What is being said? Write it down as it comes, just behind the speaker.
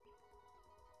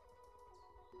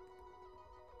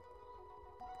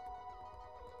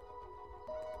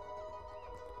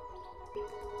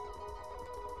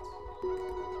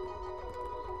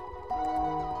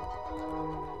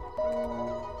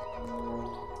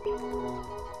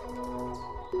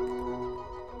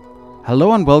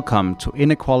Hello and welcome to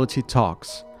Inequality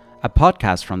Talks, a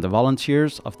podcast from the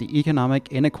volunteers of the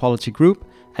Economic Inequality Group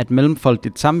at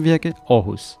Mellemfolkeligt Samvirke,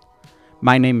 Aarhus.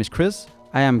 My name is Chris.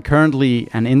 I am currently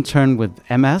an intern with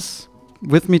MS.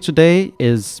 With me today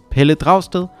is Pelle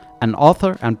Dragsted, an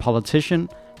author and politician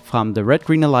from the Red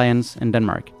Green Alliance in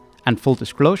Denmark. And full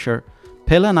disclosure,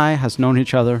 Pelle and I has known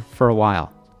each other for a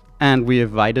while. And we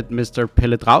invited Mr.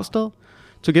 Pelle Dragsted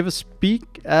to give a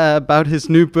speak about his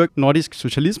new book, Nordisk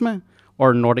Socialisme,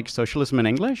 or Nordic Socialism in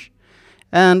English.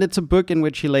 And it's a book in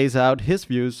which he lays out his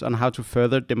views on how to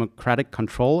further democratic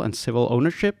control and civil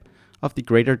ownership of the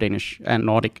greater Danish and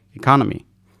Nordic economy.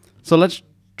 So let's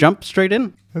jump straight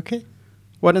in. Okay.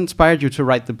 What inspired you to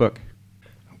write the book?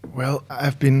 Well,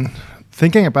 I've been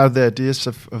thinking about the ideas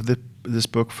of this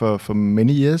book for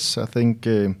many years. I think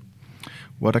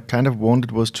what I kind of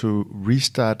wanted was to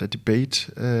restart a debate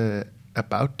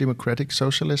about democratic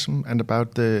socialism and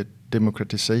about the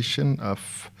democratization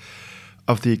of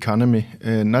the economy,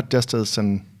 not just as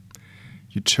an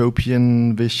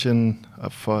utopian vision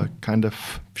for a kind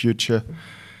of future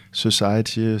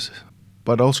society,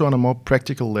 but also on a more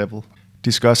practical level,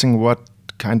 discussing what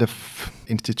kind of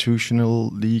institutional,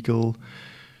 legal,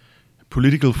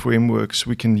 political frameworks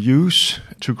we can use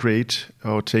to create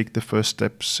or take the first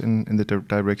steps in the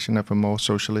direction of a more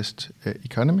socialist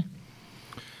economy.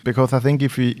 Because I think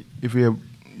if we are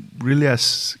really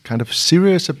as kind of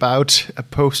serious about a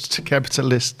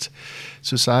post-capitalist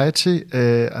society,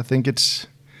 I think it's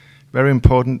very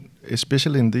important,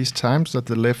 especially in these times, that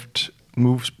the left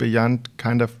moves beyond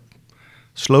kind of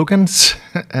slogans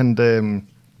and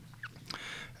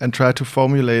try to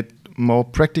formulate more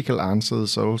practical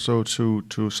answers also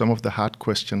to some of the hard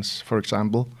questions. For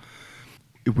example,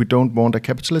 if we don't want a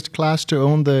capitalist class to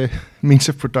own the means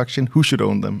of production, who should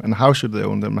own them and how should they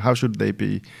own them? How should they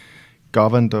be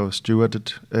governed or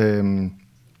stewarded?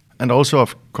 And also,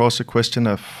 of course, a question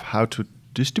of how to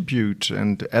distribute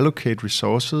and allocate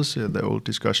resources, the old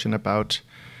discussion about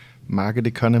market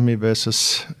economy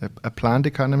versus a planned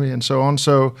economy and so on.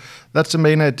 So that's the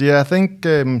main idea. I think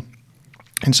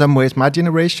in some ways my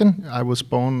generation, I was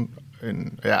born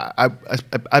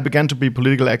I began to be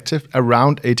politically active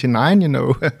around 89,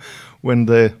 when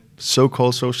the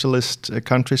so-called socialist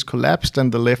countries collapsed,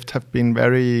 and the left have been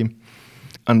very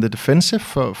on the defensive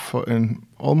for in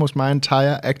almost my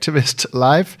entire activist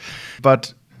life.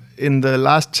 But in the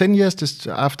last 10 years, just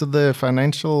after the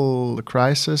financial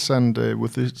crisis and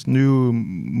with this new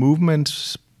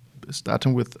movements,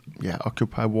 starting with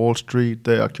Occupy Wall Street,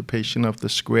 the occupation of the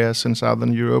squares in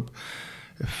Southern Europe,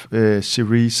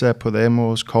 Syriza,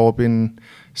 Podemos, Corbyn,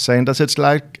 Sanders. It's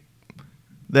like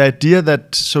the idea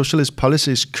that socialist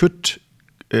policies could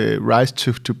rise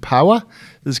to power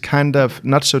is kind of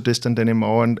not so distant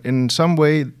anymore. And in some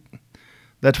way,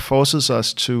 that forces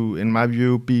us to, in my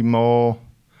view, be more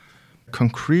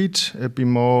concrete, be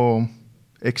more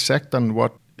exact on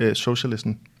what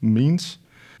socialism means,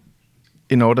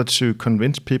 in order to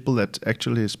convince people that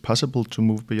actually it's possible to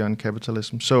move beyond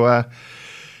capitalism. So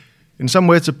in some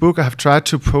ways, the book I have tried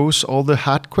to pose all the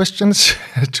hard questions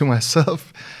to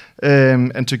myself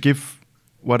and to give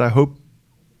what I hope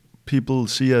people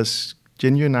see as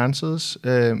genuine answers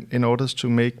in order to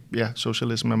make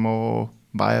socialism a more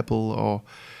viable or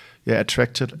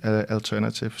attractive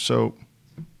alternative. So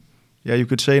you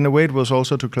could say in a way it was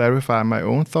also to clarify my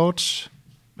own thoughts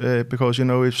because,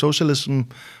 if socialism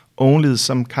only is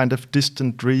some kind of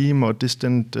distant dream or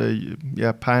distant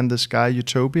pie-in-the-sky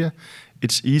utopia,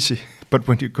 it's easy. But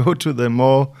when you go to the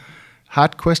more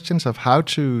hard questions of how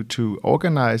to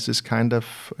organize this kind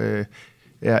of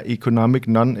economic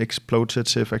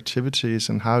non-exploitative activities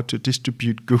and how to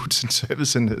distribute goods and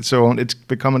services and so on, it's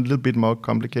become a little bit more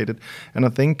complicated. And I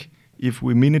think if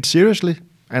we mean it seriously,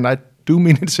 and I do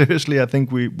mean it seriously, I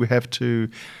think we have to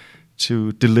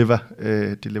deliver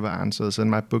answers.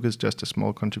 And my book is just a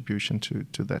small contribution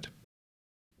to that.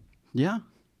 Yeah.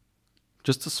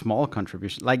 Just a small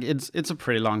contribution. Like it's a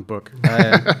pretty long book.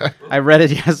 I read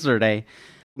it yesterday.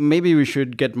 Maybe we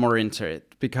should get more into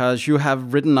it because you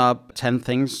have written up 10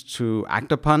 things to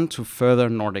act upon to further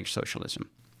Nordic socialism.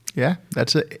 Yeah,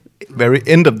 that's the very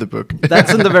end of the book.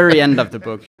 That's in the very end of the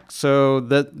book. So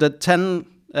the 10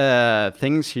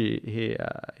 things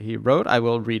he wrote, I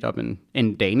will read up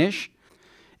in Danish.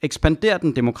 Ekspander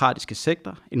den demokratiske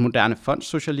sektor, en moderne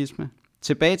fondssocialisme.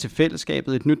 Tilbage til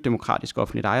fællesskabet, et nyt demokratisk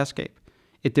offentligt ejerskab.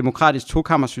 Et demokratisk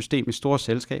tokammersystem i store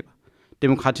selskaber.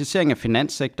 Demokratisering af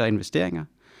finanssektor og investeringer.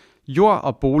 jord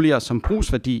og boliger som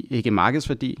brugsværdi, ikke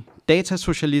markedsværdi,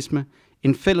 datasocialisme,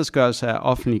 en fællesgørelse af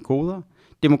offentlige goder,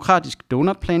 demokratisk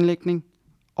donutplanlægning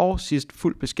og sidst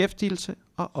fuld beskæftigelse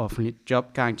og offentlig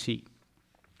jobgaranti.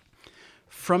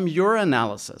 From your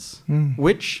analysis,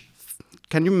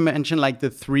 can you mention like the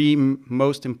three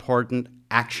most important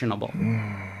actionable?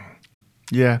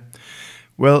 Yeah,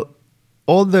 well,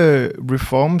 all the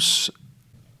reforms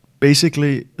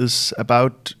basically is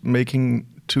about making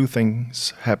two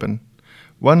things happen.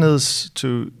 One is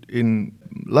to, in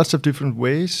lots of different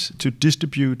ways, to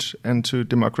distribute and to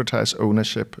democratize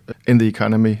ownership in the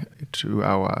economy, to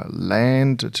our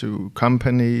land, to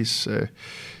companies,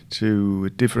 to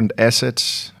different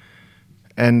assets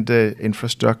and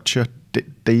infrastructure,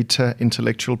 data,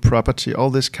 intellectual property,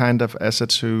 all this kind of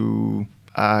assets who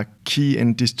are key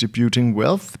in distributing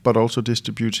wealth, but also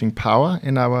distributing power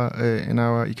in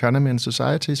our economy and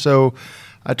society. So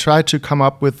I try to come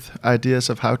up with ideas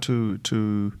of how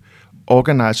to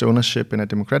organize ownership in a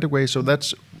democratic way. So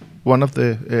that's one of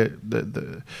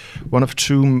the one of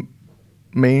two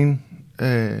main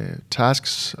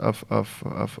tasks of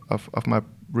my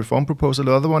reform proposal.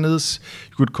 The other one is,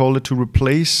 you could call it, to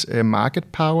replace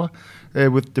market power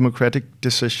with democratic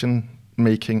decision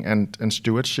making and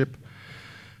stewardship.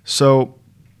 So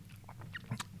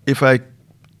if I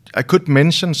could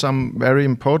mention some very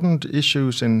important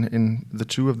issues in the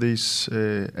two of these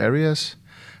areas,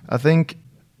 I think,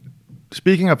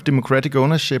 speaking of democratic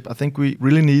ownership, I think we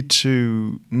really need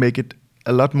to make it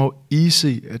a lot more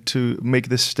easy to make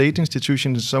the state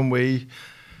institutions in some way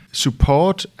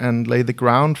support and lay the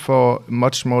ground for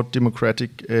much more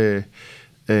democratic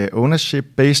ownership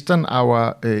based on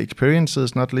our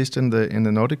experiences, not least in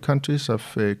the Nordic countries,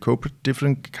 of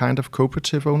different kind of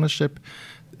cooperative ownership.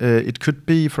 It could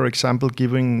be, for example,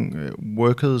 giving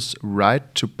workers right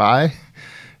to buy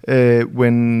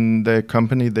when the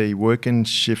company they work in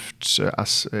shifts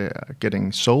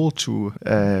getting sold to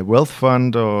a wealth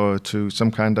fund or to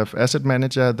some kind of asset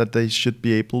manager, that they should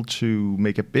be able to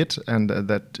make a bid, and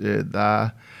that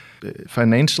there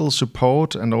financial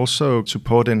support and also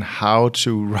support in how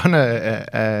to run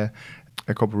a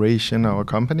corporation or a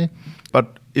company.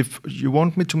 But if you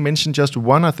want me to mention just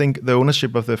one, I think the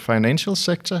ownership of the financial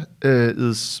sector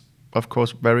is, of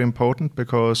course, very important,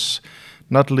 because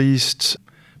not least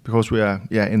because we are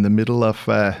in the middle of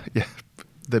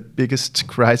the biggest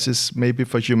crisis maybe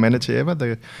for humanity ever,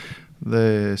 the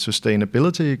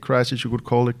sustainability crisis, you could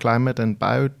call it, climate and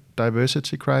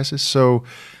biodiversity crisis. So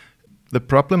the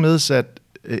problem is that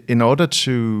in order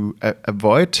to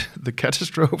avoid the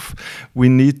catastrophe, we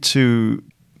need to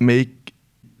make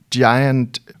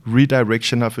giant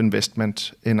redirection of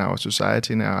investment in our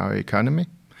society, in our economy.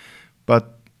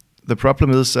 But the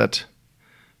problem is that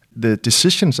the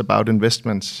decisions about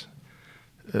investments,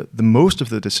 the most of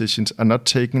the decisions are not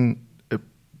taken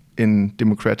in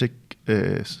democratic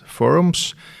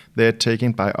forums. They're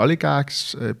taken by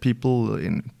oligarchs, people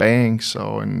in banks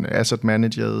or in asset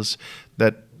managers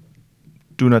that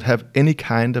do not have any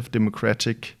kind of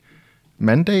democratic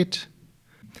mandate.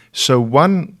 So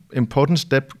one important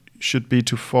step should be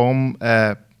to form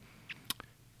a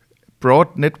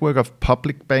broad network of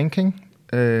public banking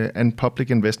and public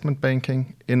investment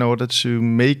banking in order to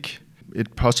make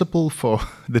it possible for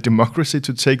the democracy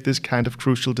to take this kind of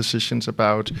crucial decisions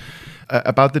about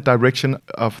the direction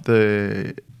of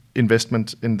the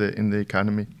investment in the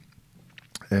economy,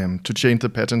 to change the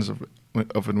patterns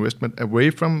of investment away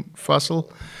from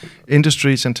fossil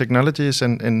industries and technologies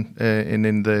and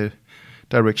in the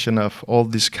direction of all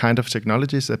these kind of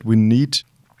technologies that we need.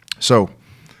 So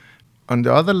on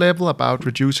the other level, about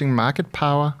reducing market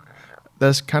power,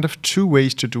 there's kind of two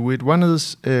ways to do it. One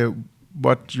is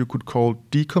what you could call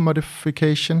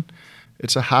decommodification.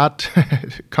 It's a hard,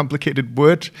 complicated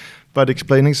word, but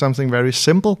explaining something very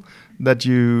simple, that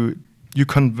you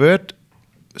convert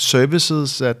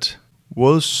services that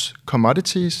was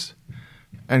commodities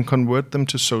and convert them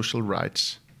to social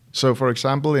rights. So, for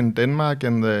example, in Denmark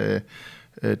in the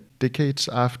decades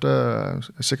after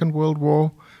the Second World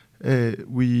War,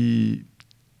 we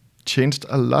changed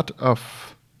a lot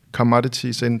of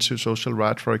commodities into social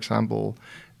rights. For example,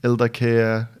 elder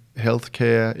care,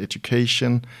 healthcare,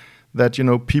 education. That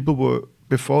people were,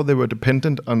 before they were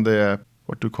dependent on their,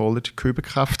 what do you call it,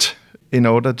 købekraft, in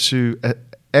order to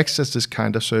access this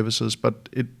kind of services. But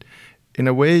in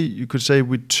a way, you could say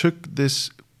we took this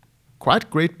quite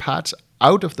great parts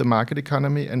out of the market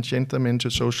economy and changed them into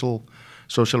social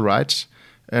rights.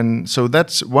 And so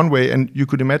that's one way. And you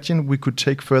could imagine we could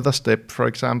take further step. For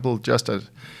example, just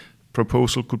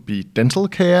proposal could be dental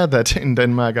care, that in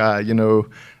Denmark are,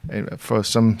 for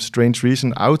some strange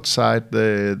reason outside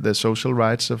the social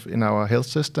rights in our health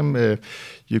system.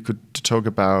 You could talk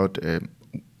about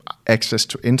access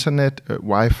to internet,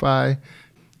 Wi-Fi,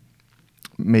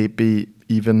 maybe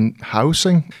even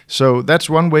housing. So that's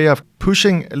one way of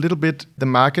pushing a little bit the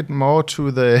market more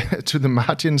to the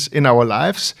margins in our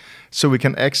lives, so we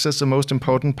can access the most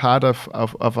important part of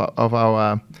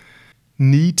our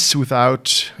needs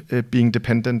without being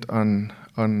dependent on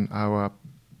our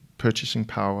purchasing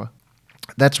power.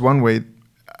 That's one way.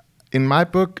 In my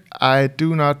book, I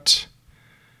do not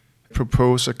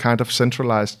propose a kind of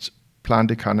centralized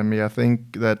planned economy. I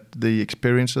think that the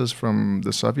experiences from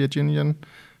the Soviet Union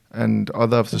and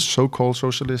other of the so-called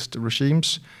socialist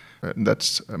regimes,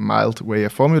 that's a mild way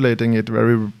of formulating it,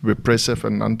 very repressive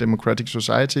and undemocratic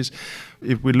societies.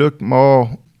 If we look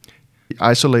more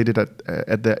isolated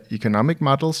at the economic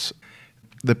models,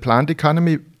 the planned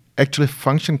economy actually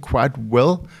functioned quite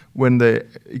well when the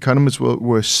economies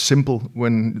were simple,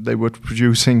 when they were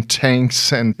producing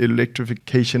tanks and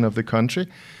electrification of the country.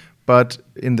 But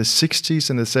in the 60s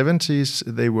and the 70s,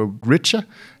 they were richer,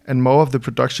 and more of the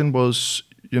production was,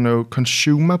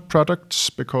 consumer products,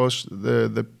 because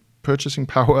the purchasing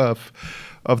power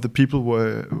of the people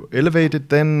were elevated.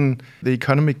 Then the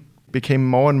economy became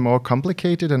more and more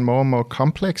complicated and more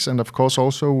complex, and of course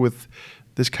also with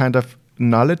this kind of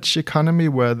knowledge economy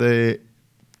where the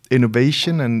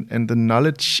innovation and the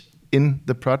knowledge in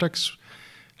the products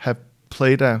have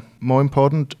played a more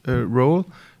important role.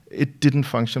 It didn't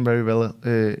function very well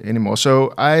anymore.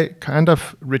 So I kind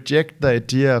of reject the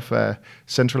idea of a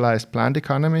centralized planned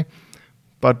economy.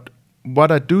 But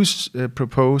what I do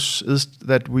propose is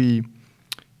that we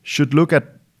should look at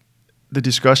the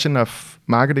discussion of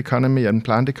market economy and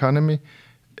planned economy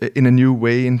in a new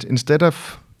way. And instead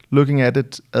of looking at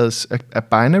it as a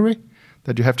binary,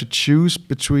 that you have to choose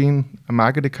between a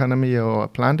market economy or a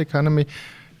planned economy,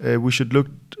 we should look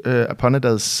upon it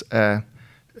as a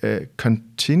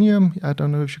continuum. I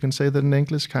don't know if you can say that in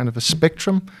English, kind of a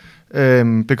spectrum,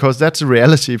 because that's a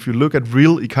reality. If you look at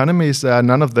real economies, there are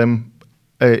none of them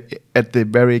at the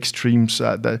very extremes.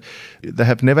 There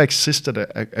have never existed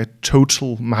a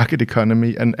total market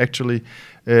economy, and actually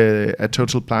a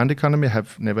total planned economy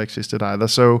have never existed either.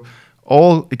 So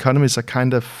all economies are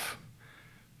kind of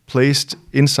placed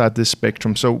inside this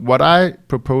spectrum. So what I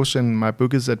propose in my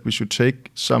book is that we should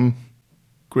take some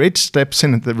great steps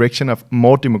in the direction of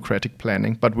more democratic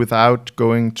planning, but without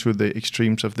going to the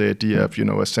extremes of the idea of,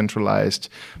 a centralized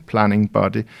planning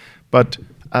body. But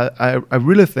I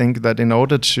really think that in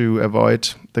order to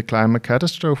avoid the climate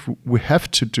catastrophe, we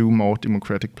have to do more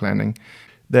democratic planning.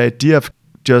 The idea of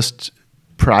just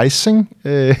pricing,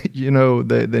 the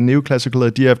neoclassical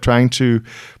idea of trying to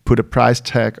put a price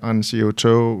tag on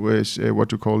CO2 is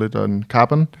what you call it, on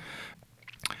carbon.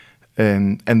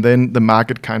 And then the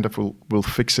market kind of will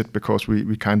fix it, because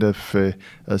we kind of,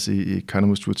 as the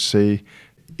economists would say,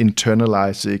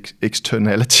 internalize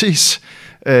externalities.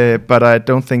 But I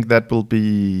don't think that will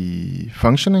be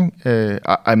functioning.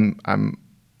 I'm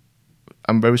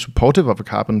very supportive of a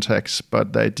carbon tax,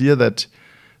 but the idea that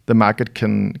the market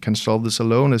can solve this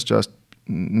alone is just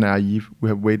naive. We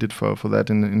have waited for that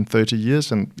in 30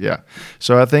 years, and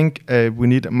so I think we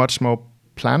need much more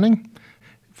planning.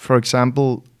 For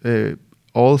example,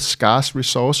 all scarce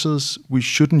resources, we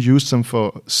shouldn't use them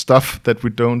for stuff that we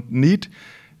don't need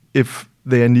if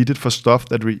they are needed for stuff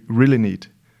that we really need.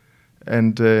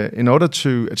 And in order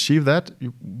to achieve that,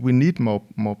 we need more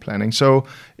planning. So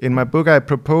in my book, I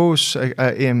propose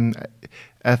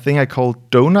a thing I call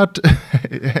donut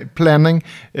planning,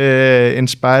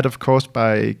 inspired, of course,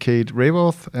 by Kate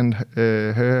Raworth and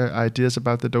her ideas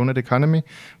about the donut economy,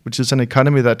 which is an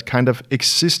economy that kind of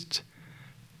exists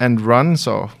and runs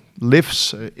or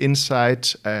lives inside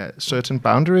certain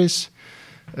boundaries.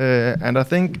 And I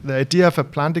think the idea of a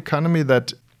planned economy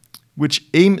which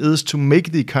aim is to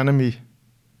make the economy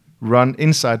run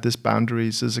inside these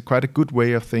boundaries is quite a good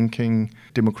way of thinking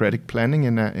democratic planning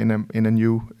in a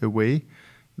new way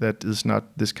that is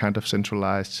not this kind of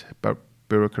centralized,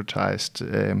 bureaucratized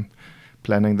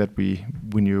planning that we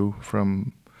knew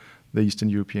from the Eastern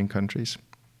European countries.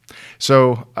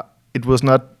 So it was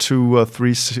not 2 or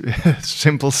 3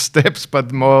 simple steps,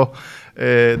 but more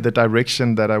the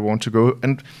direction that I want to go.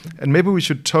 And maybe we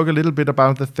should talk a little bit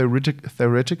about the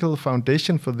theoretical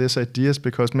foundation for these ideas,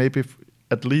 because maybe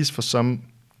at least for some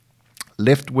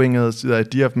left-wingers, the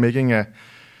idea of making a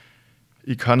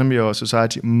economy or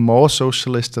society more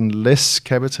socialist and less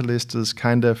capitalist is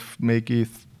kind of maybe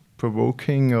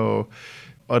provoking, or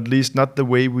at least not the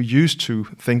way we used to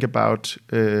think about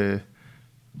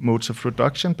modes of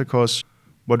production, because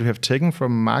what we have taken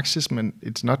from Marxism, and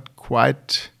it's not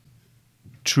quite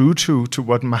true to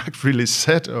what Marx really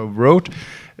said or wrote.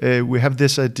 We have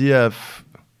this idea of,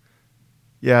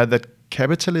 that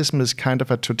capitalism is kind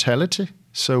of a totality.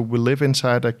 So we live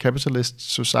inside a capitalist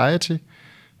society,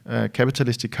 a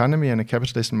capitalist economy, and a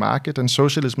capitalist market. And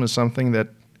socialism is something that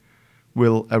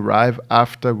will arrive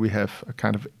after we have a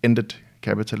kind of ended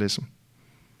capitalism.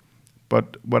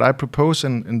 But what I propose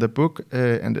in the book,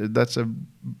 and that's a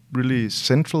really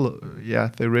central,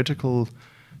 theoretical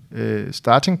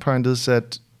starting point, is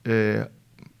that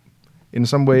in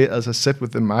some way, as I said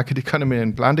with the market economy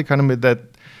and plant economy, that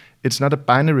it's not a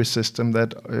binary system,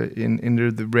 that in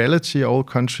the reality, all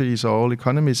countries or all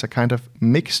economies are kind of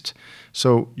mixed.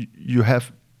 So you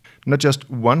have not just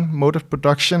one mode of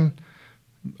production.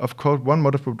 Of course, one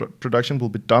mode of production will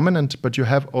be dominant, but you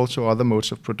have also other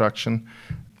modes of production.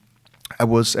 I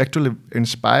was actually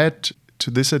inspired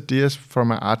to this idea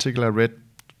from an article I read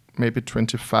maybe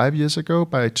 25 years ago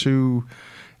by two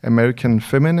American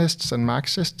feminists and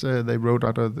Marxists. They wrote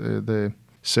under the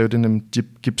pseudonym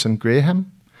Gibson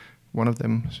Graham. One of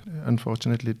them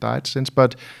unfortunately died since,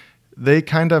 but they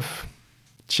kind of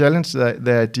challenged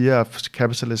the idea of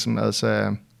capitalism as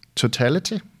a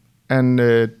totality and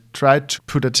tried to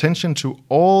put attention to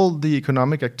all the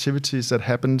economic activities that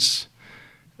happens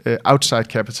outside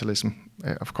capitalism.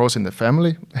 Of course, in the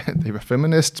family, they were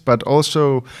feminists, but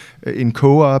also in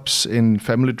co-ops, in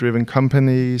family-driven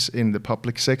companies, in the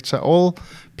public sector, all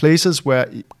places where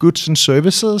goods and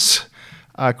services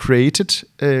are created,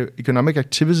 economic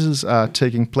activities are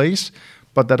taking place,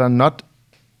 but that are not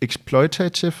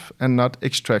exploitative and not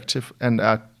extractive, and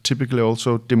are typically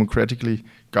also democratically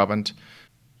governed.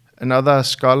 Another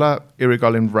scholar, Eric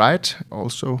Olin Wright,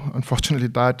 also unfortunately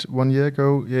died 1 year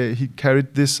ago. He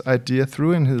carried this idea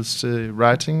through in his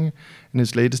writing in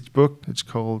his latest book. It's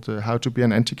called How to Be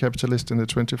an Anti-Capitalist in the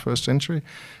 21st Century.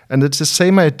 And it's the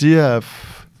same idea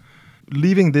of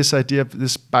leaving this idea of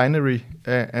this binary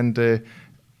and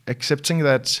accepting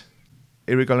that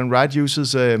Eric Olin Wright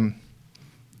uses a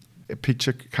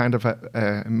picture kind of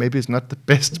maybe it's not the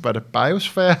best, but a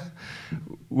biosphere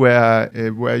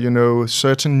where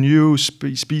certain new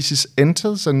species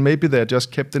enters, and maybe they're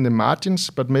just kept in the margins,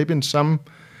 but maybe in some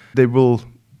they will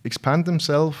expand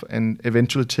themselves and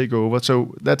eventually take over.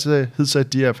 So that's his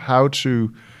idea of how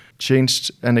to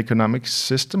change an economic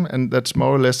system, and that's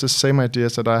more or less the same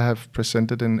ideas that I have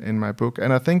presented in my book.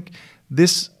 And I think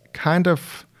this kind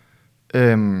of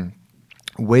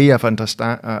way of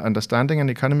understanding an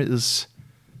economy is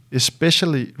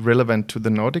especially relevant to the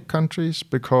Nordic countries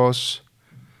because,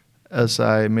 as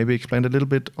I maybe explained a little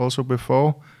bit also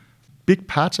before, big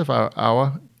parts of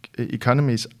our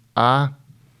economies are,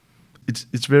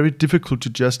 it's very difficult to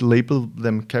just label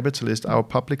them capitalist. Our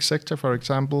public sector, for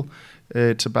example,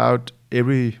 it's about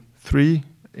every 3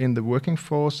 in the working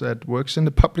force that works in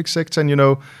the public sector,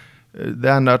 and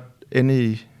there are not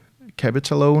any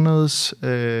capital owners.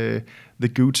 The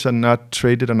goods are not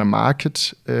traded on a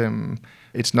market.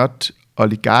 It's not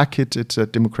oligarchic. It's a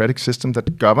democratic system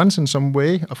that governs in some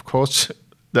way. Of course,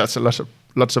 there's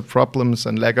lots of problems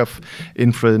and lack of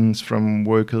influence from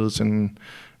workers and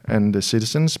the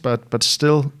citizens, but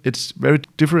still, it's very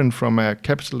different from a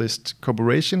capitalist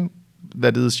corporation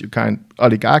that is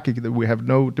oligarchic, that we have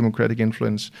no democratic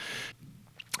influence.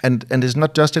 And it's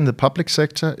not just in the public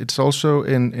sector, it's also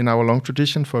in our long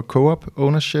tradition for co-op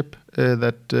ownership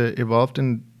that evolved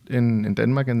in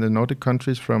Denmark and the Nordic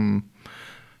countries from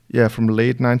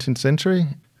late 19th century.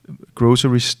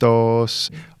 Grocery stores,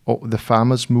 or the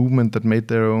farmers' movement that made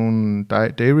their own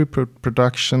dairy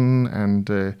production,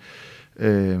 and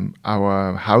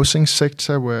our housing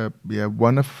sector, where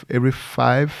 1 of every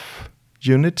 5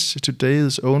 units today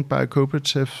is owned by a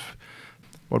cooperative,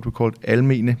 what we call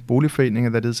almene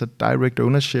boligforeninger, that is a direct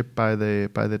ownership by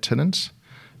the tenants,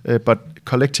 but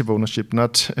collective ownership,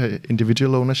 not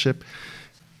individual ownership.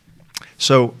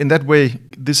 So in that way,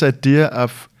 this idea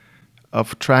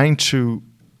of trying to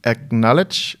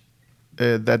acknowledge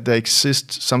that there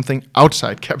exists something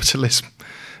outside capitalism,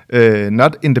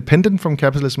 not independent from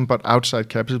capitalism, but outside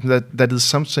capitalism, that is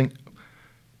something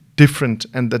different,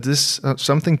 and that this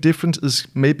something different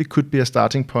could be a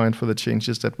starting point for the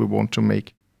changes that we want to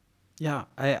make. Yeah,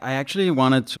 I actually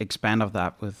wanted to expand on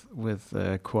that with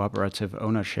cooperative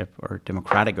ownership or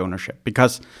democratic ownership,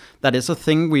 because that is a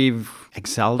thing we've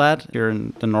excelled at here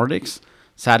in the Nordics.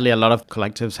 Sadly, a lot of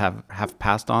collectives have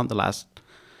passed on the last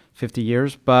 50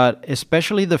 years, but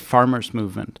especially the farmers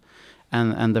movement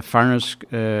and the farmers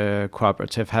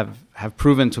cooperative have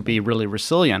proven to be really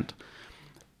resilient.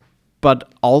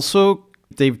 But also,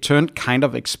 they've turned kind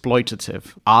of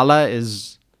exploitative. Arla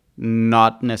is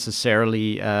not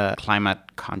necessarily climate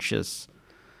conscious.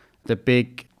 The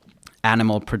big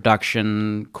animal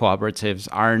production cooperatives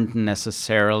aren't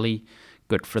necessarily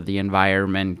good for the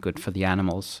environment, good for the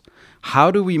animals. How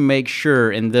do we make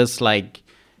sure in this like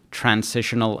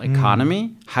transitional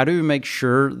economy, how do we make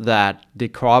sure that the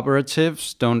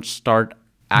cooperatives don't start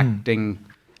acting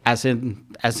as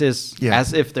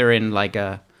if they're in like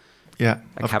a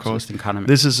capitalist economy?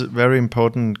 This is a very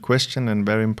important question and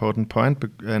very important point,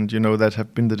 and you know that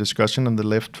have been the discussion on the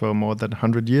left for more than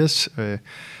 100 years.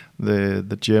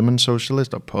 The German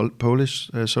socialist or Polish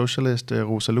socialist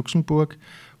Rosa Luxemburg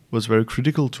was very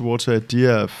critical towards the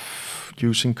idea of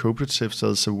using cooperatives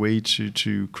as a way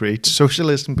to create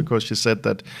socialism, because she said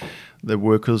that the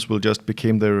workers will just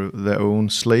become their own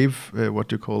slave. What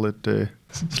do you call it?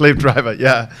 Slave driver.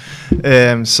 Yeah.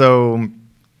 So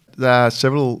there are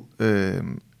several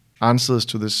answers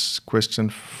to this question.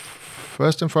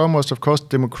 First and foremost, of course,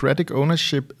 democratic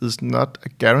ownership is not a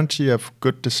guarantee of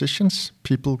good decisions.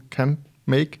 People can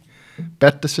make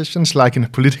bad decisions, like in a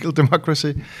political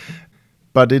democracy,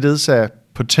 but it is a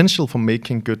potential for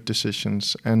making good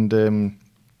decisions. And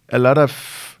a lot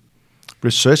of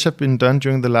research have been done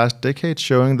during the last decade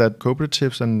showing that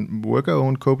cooperatives and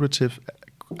worker-owned cooperatives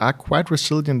are quite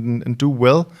resilient and do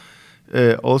well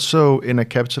also in a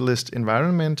capitalist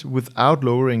environment without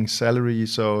lowering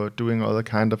salaries or doing other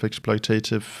kind of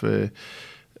exploitative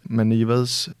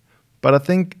maneuvers. But I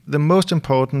think the most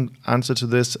important answer to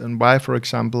this, and why, for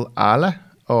example, Arla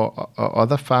or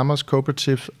other farmers'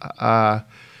 cooperatives are,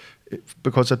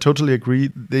 because I totally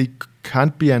agree, they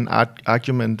can't be an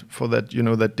argument for that, you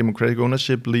know, that democratic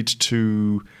ownership leads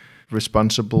to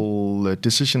responsible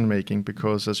decision making,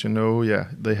 because as you know,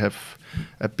 they have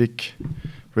a big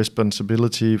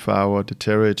responsibility for our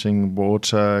deteriorating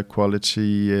water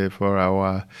quality, for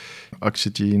our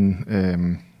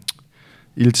oxygen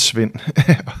iltsvind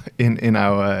in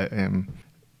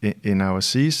our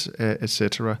seas,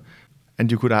 etc. And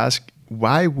you could ask,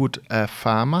 why would a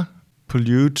farmer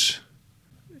pollute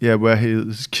where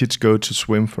his kids go to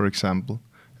swim, for example?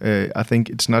 I think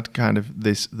it's not kind of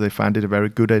this. They find it a very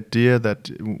good idea that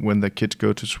when the kids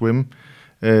go to swim,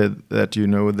 that you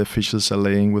know the fishes are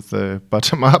laying with the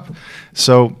bottom up.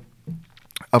 So,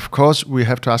 of course, we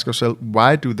have to ask ourselves,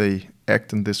 why do they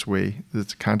act in this way?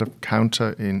 It's kind of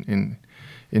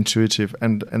intuitive,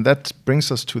 and that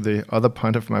brings us to the other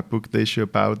point of my book, the issue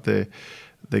about the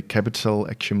capital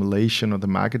accumulation or the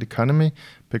market economy,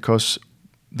 because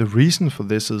the reason for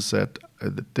this is that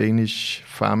the Danish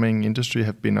farming industry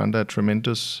have been under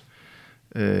tremendous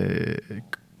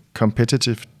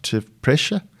competitive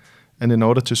pressure, and in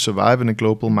order to survive in a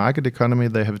global market economy,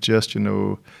 they have just,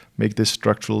 make these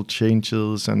structural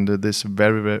changes and this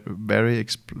very, very, very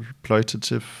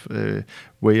exploitative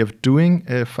way of doing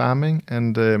farming.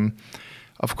 And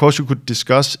of course, you could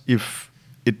discuss if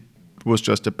it was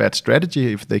just a bad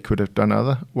strategy, if they could have done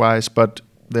otherwise, but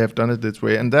they have done it this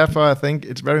way. And therefore, I think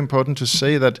it's very important to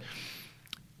say that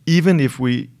even if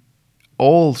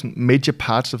all major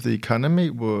parts of the economy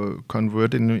were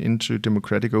converted into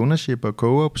democratic ownership or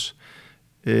co-ops,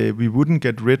 we wouldn't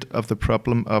get rid of the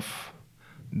problem of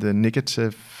the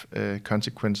negative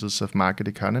consequences of market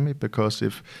economy, because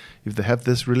if they have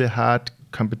this really hard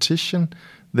competition,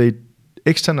 they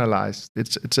externalize.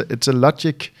 It's a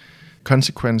logic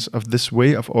consequence of this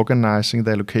way of organizing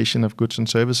the allocation of goods and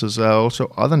services. There are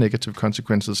also other negative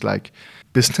consequences, like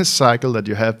business cycle, that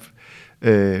you have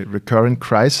recurrent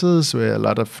crisis where a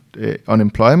lot of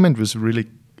unemployment was really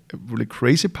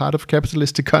crazy part of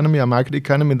capitalist economy or market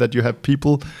economy, that you have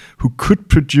people who could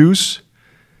produce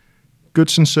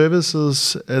goods and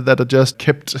services that are just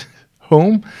kept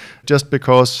home just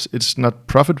because it's not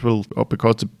profitable, or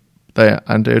because there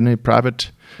aren't any private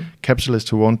capitalists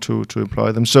who want to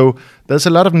employ them. So there's a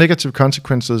lot of negative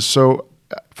consequences. So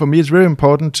for me, it's very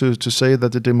important to say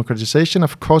that the democratization,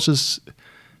 of course, is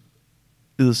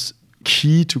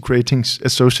key to creating a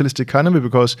socialist economy,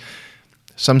 because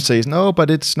some say, no,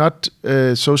 but it's not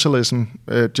socialism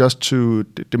just to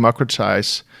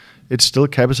democratize. It's still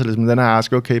capitalism. Then I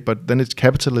ask, okay, but then it's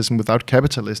capitalism without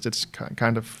capitalists. It's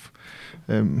kind of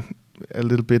a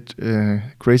little bit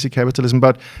crazy capitalism.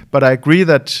 But I agree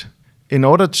that in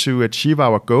order to achieve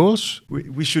our goals,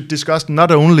 we should discuss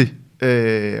not only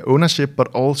ownership, but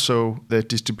also the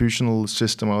distributional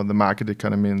system or the market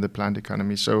economy and the planned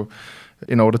economy. So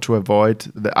in order to avoid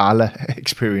the Arla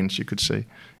experience, you could say.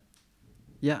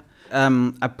 Yeah.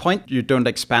 A point you don't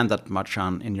expand that much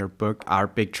on in your book are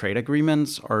big trade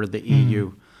agreements or the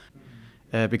EU.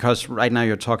 Because right now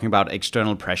you're talking about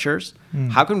external pressures.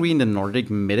 How can we in the Nordic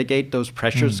mitigate those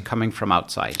pressures coming from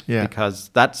outside? Yeah. Because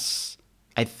that's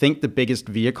I think, the biggest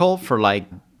vehicle for like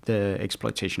the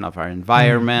exploitation of our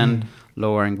environment,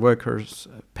 lowering workers'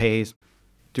 pays.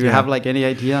 Do you have like any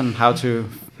idea on how to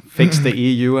fix the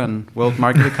EU and world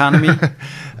market economy?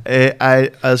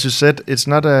 As you said, it's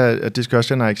not a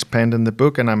discussion I expand in the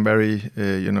book, and I'm very,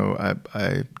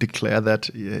 I declare that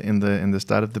in the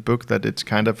start of the book that it's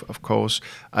kind of course,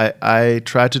 I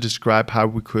try to describe how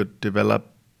we could develop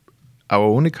our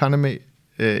own economy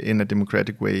in a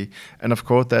democratic way, and of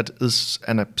course that is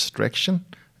an abstraction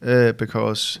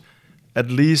because at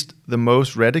least the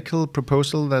most radical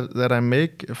proposal that I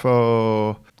make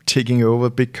for taking over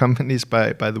big companies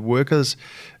by the workers,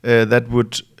 that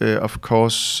would, of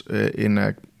course, in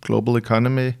a global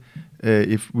economy,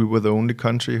 if we were the only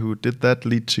country who did that,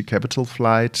 lead to capital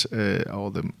flight,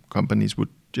 or the companies would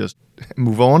just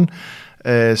move on.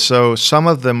 So some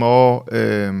of the more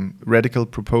radical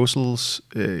proposals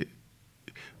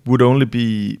would only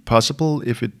be possible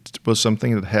if it was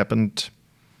something that happened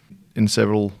in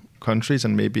several countries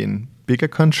and maybe in bigger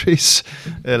countries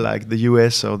like the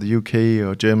US or the UK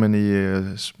or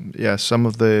Germany, some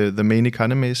of the main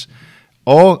economies,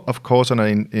 or of course on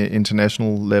an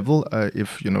international level,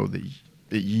 if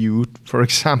the EU, for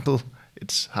example,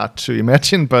 it's hard to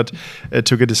imagine, but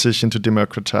took a decision to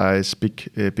democratize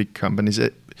big companies.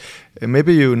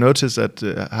 Maybe you noticed that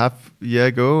half a year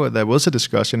ago there was a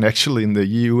discussion actually in the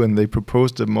EU, and they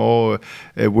proposed a more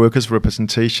workers'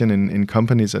 representation in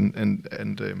companies,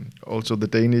 and also the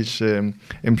Danish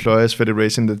Employers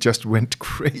Federation that just went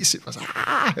crazy. It was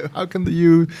how can the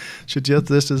EU suggest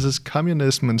this? This is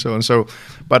communism and so on. So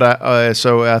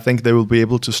I think they will be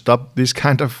able to stop these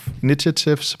kind of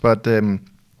initiatives,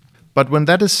 But when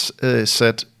that is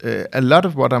said, a lot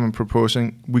of what I'm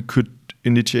proposing we could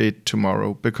initiate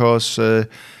tomorrow, because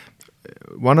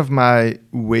one of my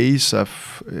ways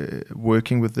of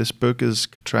working with this book is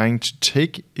trying to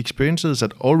take experiences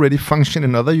that already function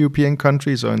in other European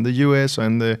countries or in the US or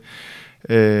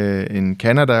in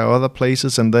Canada or other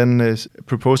places, and then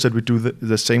propose that we do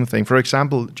the same thing. For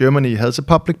example, Germany has a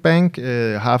public bank.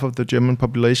 Half of the German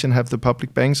population have the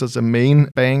public banks as a main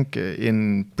bank.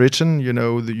 In Britain,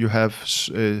 you have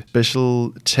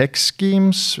special tax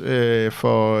schemes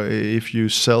for if you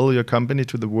sell your company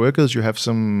to the workers, you have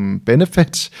some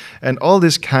benefits, and all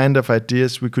these kind of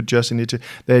ideas we could just initiate.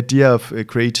 The idea of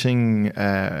creating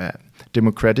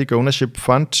democratic ownership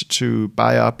fund to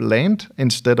buy up land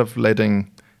instead of letting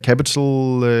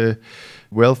capital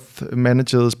wealth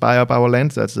managers buy up our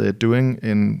land, that they're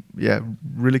doing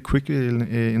really quickly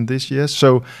in this year.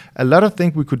 So a lot of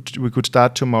things we could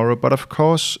start tomorrow. But of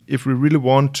course, if we really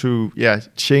want to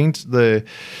change the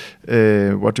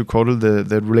what you call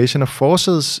the relation of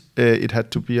forces, it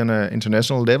had to be on an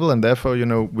international level, and therefore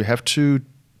we have to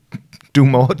do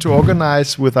more to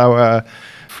organize with our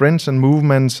friends and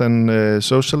movements and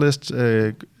socialists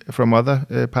from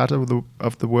other parts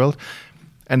of the world.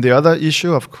 And the other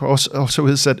issue, of course, also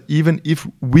is that even if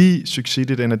we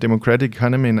succeeded in a democratic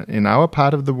economy in our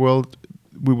part of the world,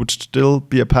 we would still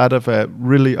be a part of a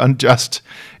really unjust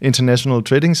international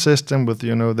trading system with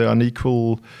the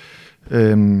unequal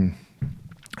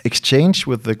exchange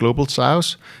with the global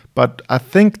south. But I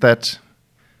think that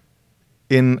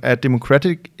in a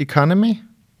democratic economy,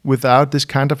 without this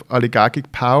kind of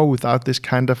oligarchic power, without this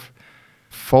kind of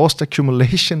forced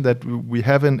accumulation that we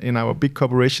have in our big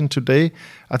corporation today,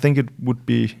 I think it would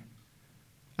be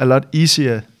a lot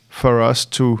easier for us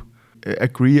to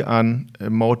agree on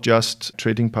more just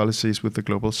trading policies with the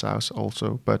global south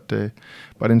also. But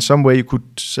in some way you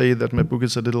could say that my book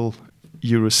is a little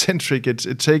Eurocentric.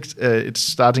 It takes its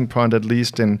starting point at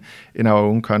least in our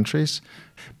own countries,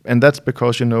 and that's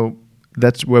because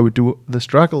that's where we do the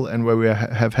struggle and where we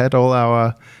have had all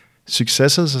our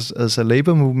successes as a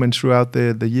labor movement throughout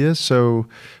the years. So,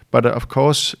 but of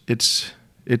course, it's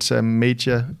a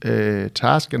major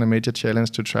task and a major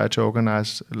challenge to try to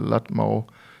organize a lot more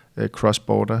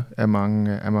cross-border among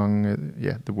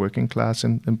the working class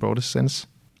in broader sense.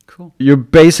 Cool. You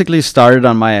basically started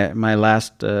on my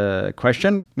last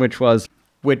question, which was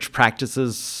which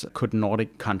practices could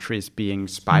Nordic countries be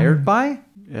inspired by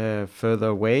further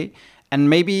away? And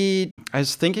maybe I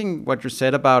was thinking what you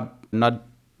said about not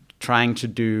trying to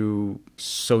do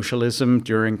socialism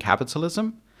during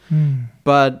capitalism.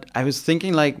 But I was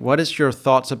thinking, what is your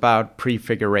thoughts about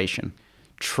prefiguration?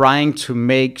 Trying to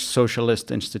make socialist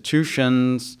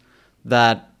institutions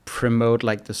that promote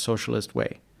the socialist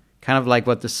way. Kind of like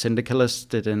what the syndicalists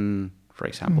did for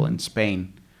example, in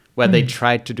Spain, where they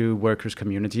tried to do workers'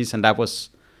 communities, and that was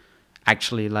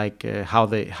actually how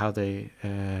they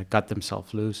got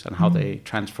themselves loose and how they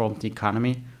transformed the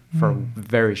economy for a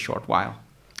very short while.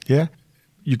 Yeah,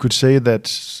 you could say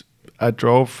that I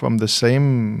draw from the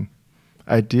same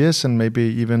ideas and maybe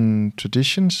even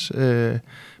traditions,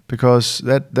 because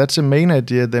that's a main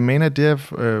idea. The main idea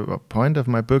or point of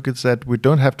my book is that we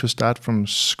don't have to start from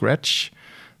scratch.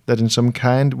 That in some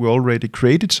kind we already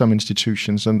created some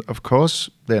institutions, and of course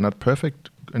they're not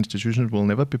perfect. Institutions will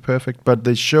never be perfect, but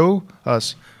they show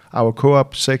us our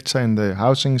co-op sector, in the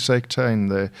housing sector, in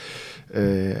the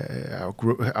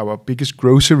our biggest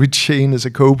grocery chain is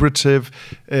a cooperative.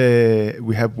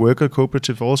 We have worker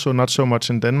cooperative also, not so much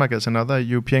in Denmark as in other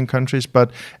European countries,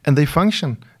 and they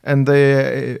function. And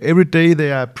they every day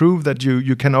they are proof that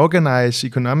you can organize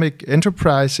economic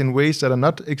enterprise in ways that are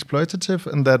not exploitative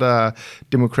and that are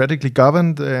democratically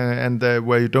governed, and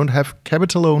where you don't have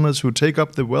capital owners who take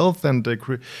up the wealth, and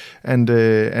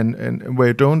where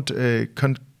you don't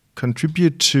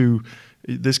contribute to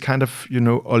this kind of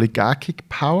oligarchic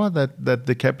power that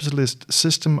the capitalist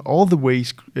system all the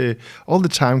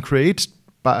time creates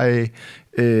by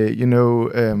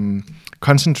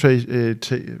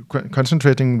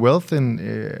concentrating wealth in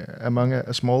among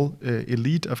a small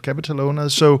elite of capital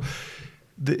owners. So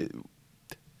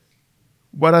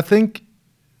what I think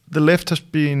the left has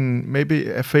been, maybe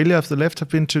a failure of the left, have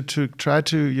been to try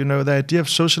to the idea of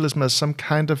socialism as some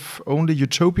kind of only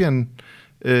utopian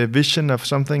vision of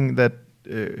something that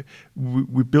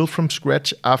we built from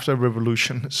scratch after a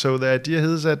revolution. So the idea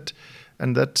is that,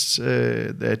 and that's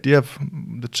the idea of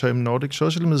the term Nordic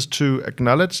socialism, is to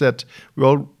acknowledge that we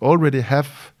already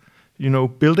have,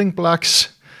 building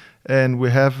blocks, and we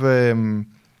have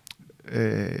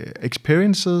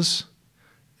experiences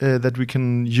that we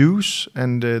can use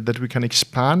and that we can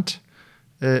expand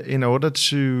in order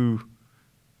to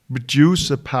reduce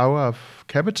the power of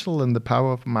capital and the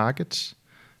power of markets.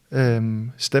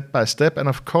 Step by step, and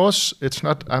of course,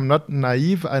 I'm not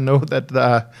naive. I know that there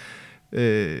are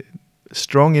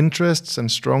strong interests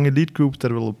and strong elite groups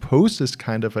that will oppose this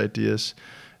kind of ideas.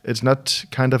 It's not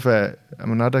kind of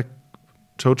I'm not a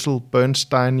total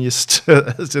Bernsteinist.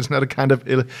 It's not a kind of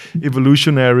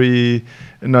evolutionary,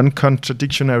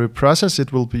 non-contradictory process.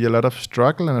 It will be a lot of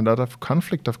struggle and a lot of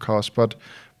conflict, of course. But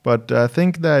I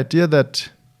think the idea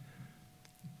that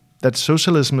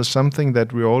socialism is something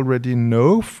that we already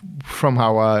know from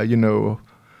our,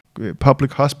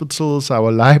 public hospitals,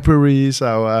 our libraries,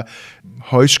 our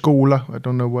højskoler, I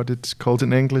don't know what it's called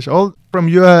in English, all from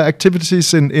your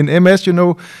activities in MS,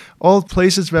 all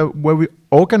places where we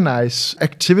organize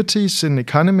activities in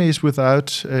economies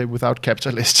without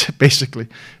capitalists, basically.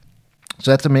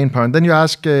 So that's the main point. Then you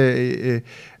ask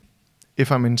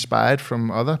if I'm inspired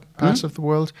from other parts of the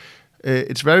world.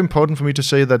 It's very important for me to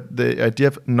say that the idea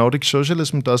of Nordic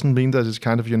socialism doesn't mean that it's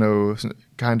kind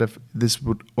of this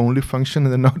would only function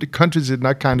in the Nordic countries. It's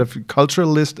not kind of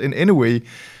culturalist in any way.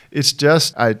 It's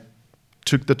just I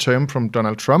took the term from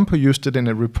Donald Trump, who used it in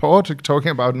a report talking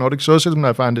about Nordic socialism.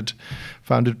 I found it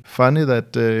funny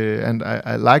that, and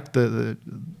I liked the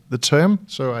term,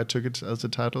 so I took it as a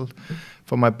title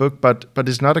for my book. But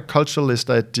it's not a culturalist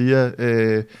idea.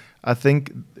 I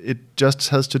think it just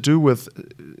has to do with,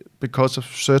 because of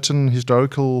certain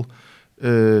historical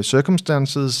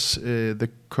circumstances, the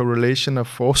correlation of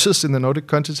forces in the Nordic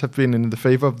countries have been in the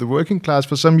favor of the working class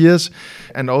for some years,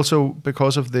 and also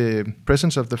because of the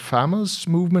presence of the farmers'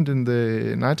 movement in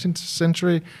the 19th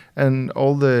century and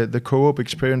all the co-op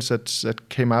experience that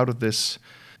came out of this.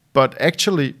 But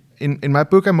actually, in my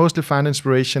book, I mostly find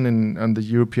inspiration on the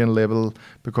European level,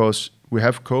 because we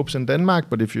have co-ops in Denmark,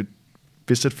 but if you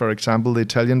visit, for example, the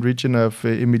Italian region of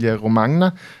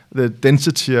Emilia-Romagna, the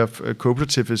density of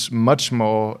cooperative is much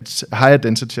more, it's a higher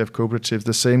density of cooperative.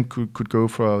 The same could go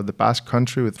for the Basque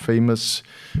country with famous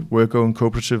worker-owned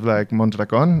cooperative like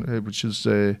Mondragon, which is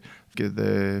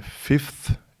the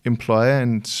fifth employer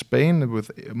in Spain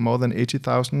with more than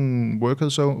 80,000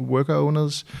 worker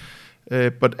owners.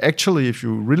 But actually, if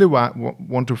you really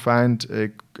want to find a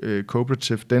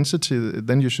cooperative density,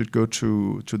 then you should go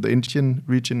to the Indian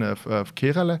region of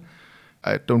Kerala.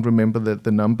 I don't remember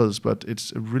the numbers, but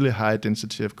it's a really high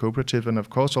density of cooperative. And of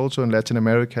course, also in Latin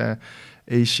America,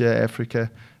 Asia, Africa,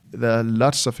 there are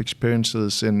lots of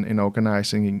experiences in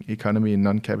organizing economy in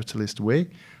non-capitalist way.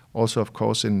 Also, of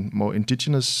course, in more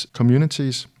indigenous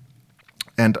communities.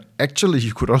 And actually,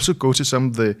 you could also go to some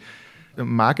of the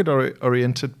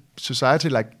market-oriented society,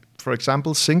 like, for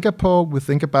example, Singapore. We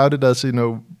think about it as,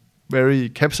 very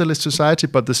capitalist society,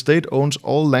 but the state owns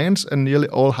all lands and nearly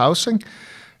all housing,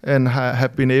 and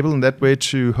have been able in that way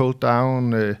to hold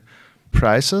down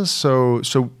prices. So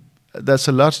there's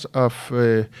a lot of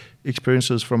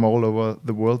experiences from all over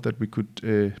the world that we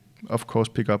could, of course,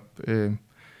 pick up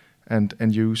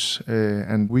and use.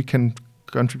 And we can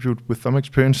contribute with some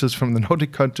experiences from the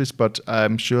Nordic countries, but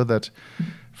I'm sure that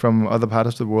from other parts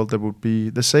of the world that would be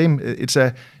the same. It's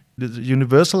a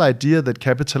universal idea that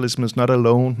capitalism is not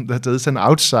alone, that there is an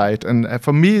outside. And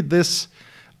for me, this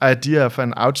idea of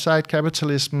an outside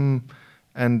capitalism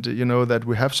and, that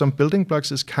we have some building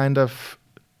blocks is kind of,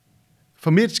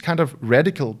 for me, it's kind of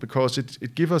radical because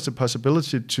it gives us the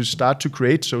possibility to start to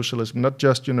create socialism, not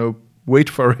just, wait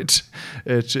for it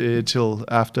till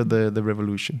after the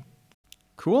revolution.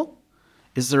 Cool.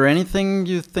 Is there anything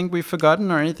you think we've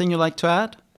forgotten or anything you'd like to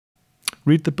add?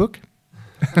 Read the book.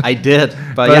 I did,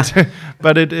 but yeah.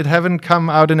 But it haven't come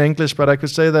out in English. But I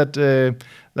could say that there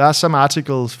are some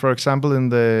articles, for example, in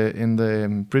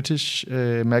the British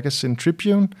magazine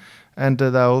Tribune, and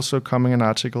there are also coming an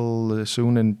article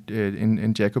soon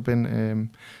in Jacobin.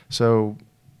 So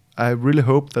I really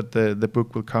hope that the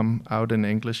book will come out in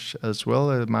English as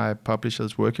well. My publisher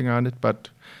is working on it, but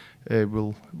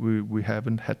we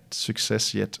haven't had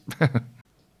success yet.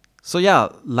 So yeah,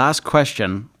 last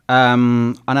question.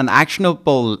 On an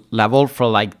actionable level for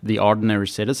like the ordinary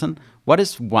citizen, what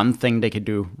is one thing they could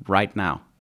do right now?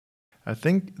 I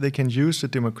think they can use the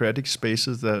democratic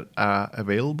spaces that are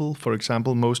available. For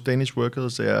example, most Danish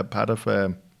workers, they are part of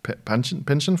a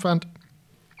pension fund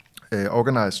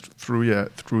organized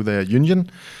through their union.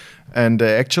 And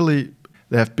actually,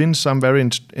 there have been some very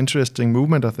interesting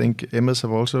movement. I think MS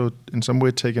have also in some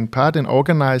way taken part in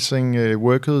organizing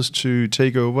workers to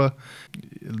take over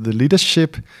the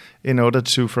leadership in order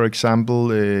to, for example,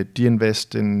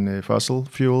 de-invest in fossil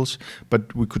fuels.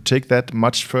 But we could take that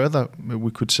much further.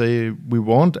 We could say we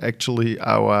want actually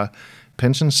our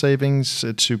pension savings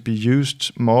to be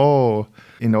used more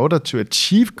in order to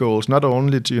achieve goals, not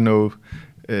only to,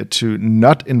 to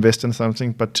not invest in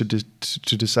something, but to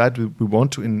decide we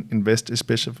want to invest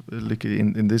especially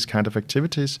in this kind of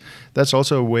activities. That's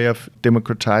also a way of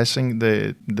democratizing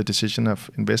the decision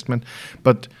of investment.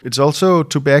 But it's also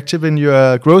to be active in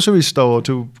your grocery store,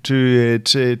 to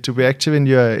be active in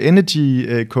your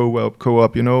energy co-op.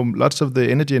 Lots of the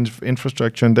energy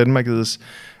infrastructure in Denmark is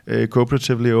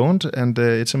cooperatively owned, and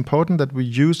it's important that we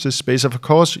use this space. Of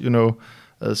course,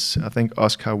 as I think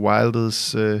Oscar Wilde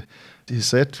he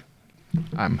said,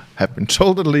 I have been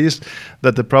told at least,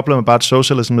 that the problem about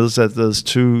socialism is that there's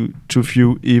too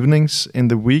few evenings in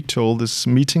the week to all this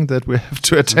meeting that we have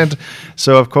to attend.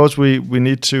 So of course we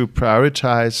need to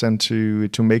prioritize and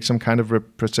to make some kind of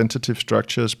representative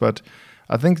structures. But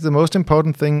I think the most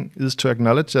important thing is to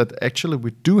acknowledge that actually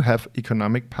we do have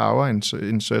economic power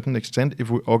in certain extent if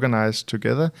we organize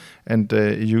together and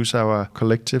use our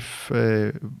collective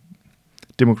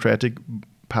democratic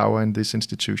power in these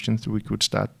institutions. We could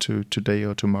start today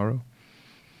or tomorrow.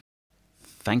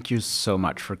 Thank you so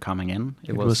much for coming in.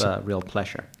 It was a real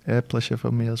pleasure. A pleasure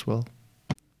for me as well.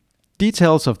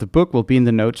 Details of the book will be in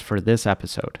the notes for this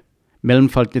episode.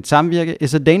 Mellemfolkeligt Samvirke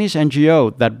is a Danish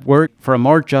NGO that works for a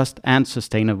more just and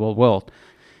sustainable world.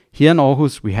 Here in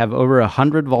Aarhus, we have over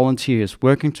 100 volunteers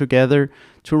working together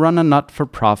to run a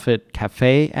not-for-profit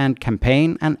cafe and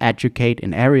campaign and educate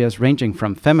in areas ranging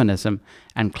from feminism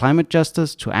and climate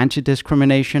justice to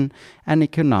anti-discrimination and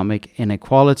economic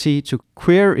inequality to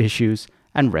queer issues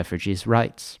and refugees'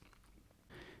 rights.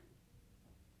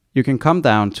 You can come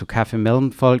down to Café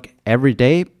Mellemfolk every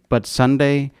day, but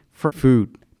Sunday for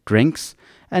food, drinks,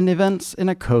 and events in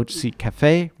a cozy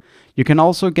cafe. You can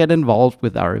also get involved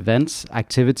with our events,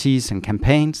 activities, and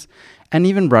campaigns, and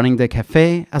even running the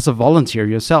cafe as a volunteer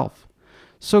yourself.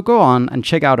 So go on and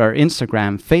check out our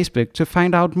Instagram, Facebook to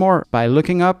find out more by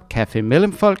looking up Café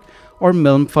Mellemfolk or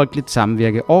Mellemfolkeligt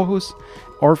Samvirke Aarhus,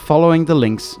 or following the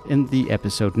links in the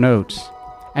episode notes.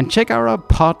 And check out our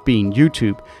Podbean,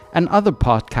 YouTube, and other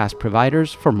podcast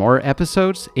providers for more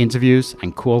episodes, interviews,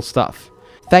 and cool stuff.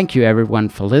 Thank you everyone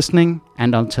for listening,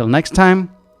 and until next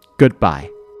time, goodbye.